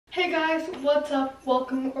Hey guys, what's up?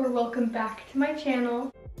 Welcome back to my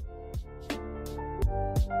channel.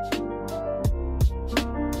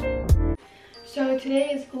 So today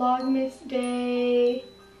is Vlogmas day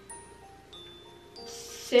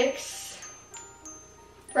 6,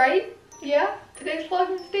 right? Yeah, today's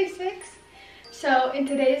Vlogmas day 6. So in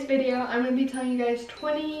today's video, I'm going to be telling you guys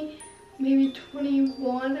 20, maybe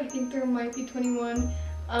 21, I think there might be 21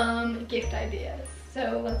 gift ideas.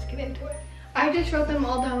 So let's get into it. I just wrote them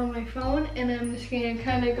all down on my phone and I'm just going to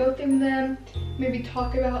kind of go through them, maybe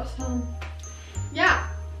talk about some. Yeah,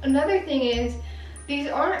 another thing is, these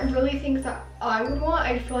aren't really things that I would want.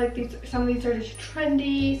 I feel like some of these are just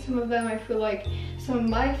trendy. Some of them I feel like some of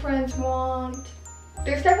my friends want.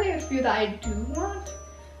 There's definitely a few that I do want,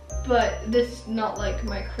 but this is not like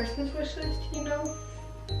my Christmas wish list, you know?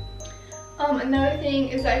 Another thing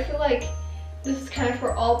is I feel like this is kind of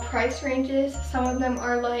for all price ranges. Some of them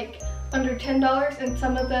are like under $10 and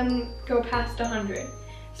some of them go past 100.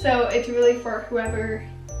 So it's really for whoever,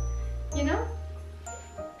 you know?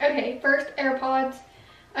 Okay, first AirPods.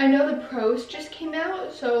 I know the Pros just came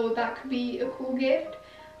out, so that could be a cool gift.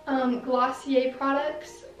 Glossier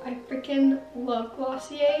products. I freaking love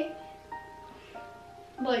Glossier.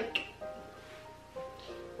 Like,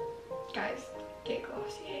 guys, get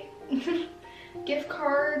Glossier. Gift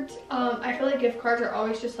cards. I feel like gift cards are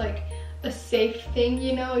always just like a safe thing,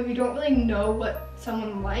 you know? If you don't really know what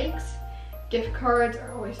someone likes, gift cards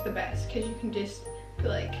are always the best because you can just be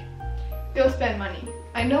like, go spend money.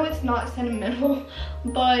 I know it's not sentimental,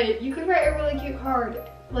 but you could write a really cute card.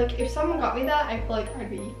 Like if someone got me that, I feel like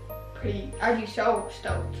I'd be so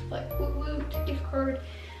stoked. Like woot woot, gift card.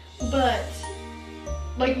 But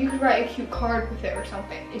like you could write a cute card with it or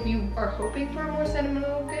something if you are hoping for a more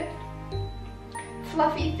sentimental gift.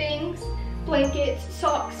 Fluffy things. Blankets,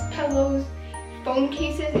 socks, pillows, phone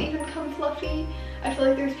cases even come fluffy. I feel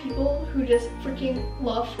like there's people who just freaking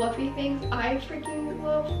love fluffy things. I freaking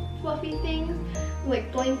love fluffy things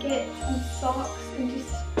like blankets and socks, and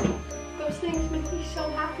just those things make me so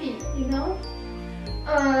happy, you know?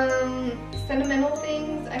 Sentimental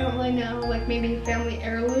things, I don't really know, like maybe a family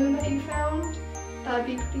heirloom that you found. That'd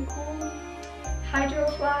be pretty cool. Hydro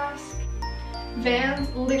flask. Vans,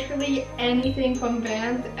 literally anything from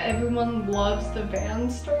Vans. Everyone loves the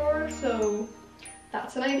Vans store, so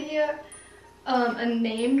that's an idea. A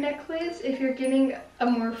name necklace, if you're getting a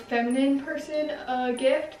more feminine person a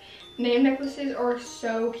gift, name necklaces are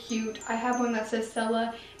so cute. I have one that says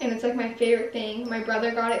Stella and it's like my favorite thing. My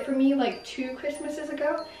brother got it for me like 2 Christmases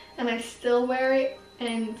ago and I still wear it.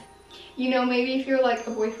 And you know, maybe if you're like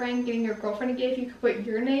a boyfriend getting your girlfriend a gift, you could put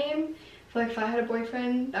your name. Like if I had a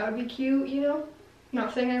boyfriend, that would be cute, you know?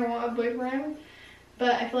 Not saying I want a boyfriend,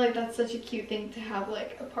 but I feel like that's such a cute thing to have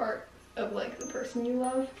like a part of like the person you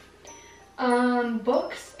love.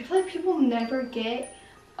 Books. I feel like people never get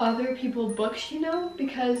other people books, you know?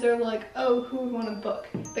 Because they're like, oh, who would want a book?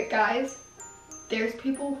 But guys, there's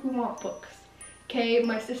people who want books. Okay,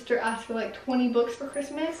 my sister asked for like 20 books for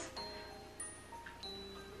Christmas.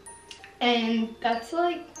 And that's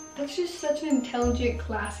just such an intelligent,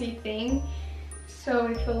 classy thing. So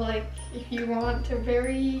I feel like if you want a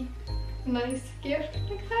very nice gift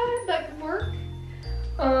like that could work.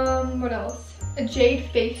 What else? A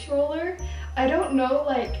jade face roller. I don't know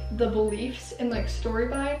like the beliefs and like story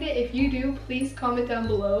behind it. If you do, please comment down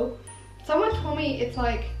below. Someone told me it's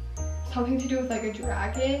like something to do with like a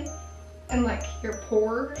dragon and like your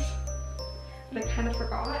pores, but I kind of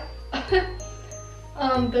forgot.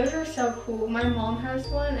 Those are so cool. My mom has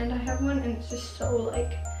one and I have one and it's just so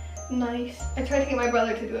like nice. I tried to get my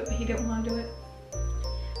brother to do it, but he didn't want to do it.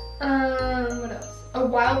 What else? A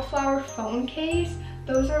wildflower phone case.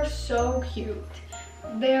 Those are so cute.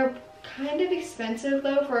 They're kind of expensive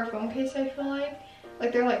though for a phone case, I feel like.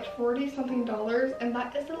 Like they're like $40 something, and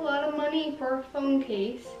that is a lot of money for a phone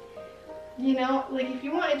case. You know, like if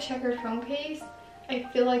you want a checkered phone case, I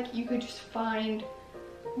feel like you could just find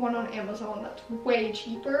one on Amazon that's way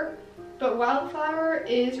cheaper. But wildflower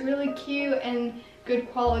is really cute and good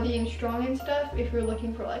quality and strong and stuff if you're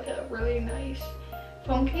looking for like a really nice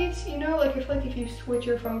phone case, you know? Like I feel like if you switch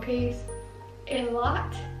your phone case a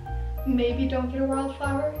lot, maybe don't get a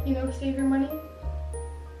wildflower, you know, save your money.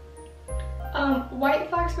 White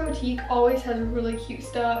Fox Boutique always has really cute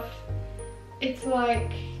stuff. It's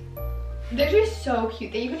like, they're just so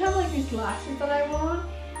cute. They even have like these glasses that I want.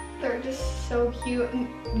 They're just so cute and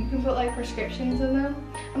you can put like prescriptions in them.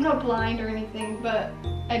 I'm not blind or anything, but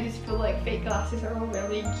I just feel like fake glasses are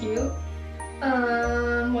really cute.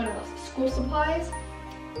 What else? School supplies.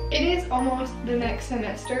 it is almost the next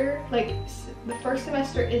semester. Like, the first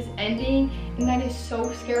semester is ending, and that is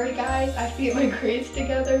so scary, guys. I have to get my grades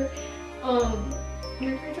together. My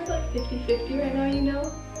grades are like 50-50 right now, you know?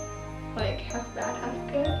 Like, half bad,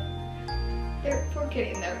 half good. We're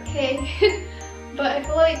getting there, okay? But I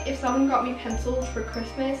feel like if someone got me pencils for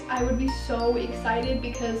Christmas, I would be so excited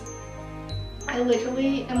because I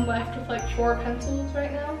literally am left with like 4 pencils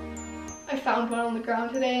right now. I found one on the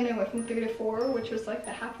ground today and I went from 3 to 4, which was like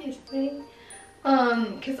the happiest thing.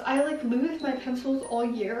 Because I like lose my pencils all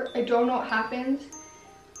year. I don't know what happens.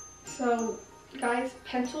 So guys,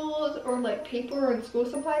 pencils or like paper and school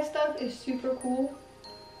supply stuff is super cool.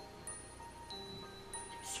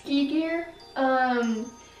 Ski gear,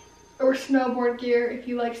 or snowboard gear if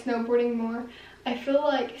you like snowboarding more. I feel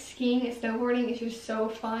like skiing and snowboarding is just so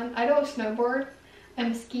fun. I don't snowboard,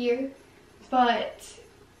 I'm a skier, but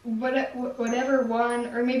whatever one,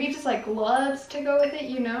 or maybe just like gloves to go with it,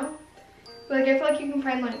 you know? Like, I feel like you can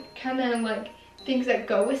find like kind of like things that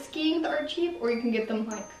go with skiing that are cheap, or you can get them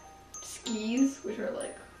like skis, which are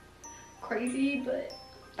like crazy, but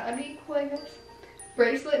that'd be cool, I guess.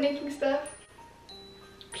 Bracelet making stuff.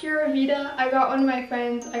 Pura Vida, I got one of my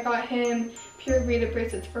friends, I got him Pura Vida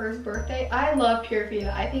bracelets for his birthday. I love Pura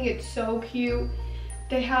Vida, I think it's so cute.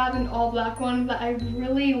 They have an all black one that I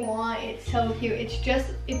really want. It's so cute.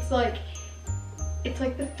 It's like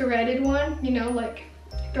the threaded one, you know, like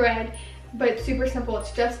thread, but it's super simple.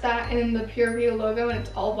 It's just that and then the Pura Vida logo, and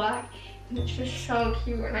it's all black, and it's just so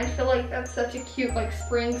cute. And I feel like that's such a cute like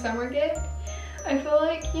spring summer gift. I feel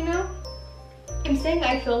like, you know, I'm saying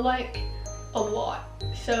I feel like a lot,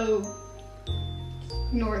 so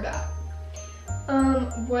ignore that.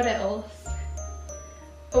 What else?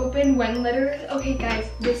 Open when letters. Okay guys,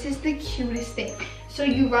 this is the cutest thing. So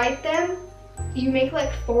you write them, you make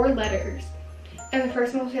like 4 letters, and the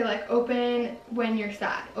first one will say like open when you're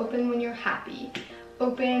sad, open when you're happy,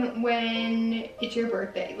 open when it's your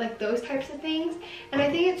birthday, like those types of things. And I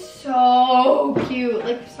think it's so cute.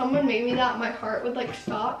 Like, if someone made me that, my heart would like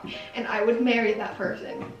stop and I would marry that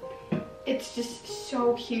person. It's just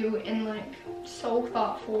so cute and like so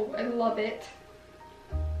thoughtful. I love it.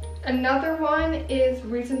 Another one is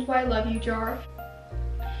Reasons Why I Love You jar.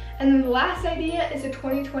 And then the last idea is a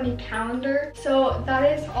 2020 calendar. So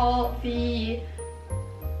that is all the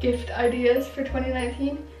gift ideas for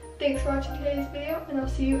 2019. Thanks for watching today's video, and I'll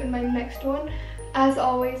see you in my next one. As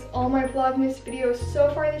always, all my Vlogmas videos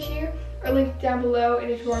so far this year are linked down below,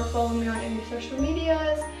 and if you want to follow me on any social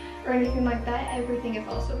medias or anything like that, everything is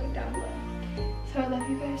also linked down below. So I love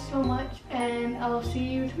you guys so much, and I'll see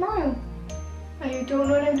you tomorrow. I don't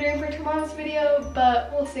know what I'm doing for tomorrow's video,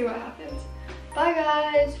 but we'll see what happens. Bye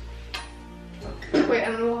guys! Wait,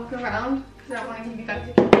 I'm gonna walk around because I don't want to give you guys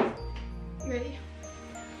a kiss. You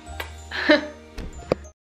ready?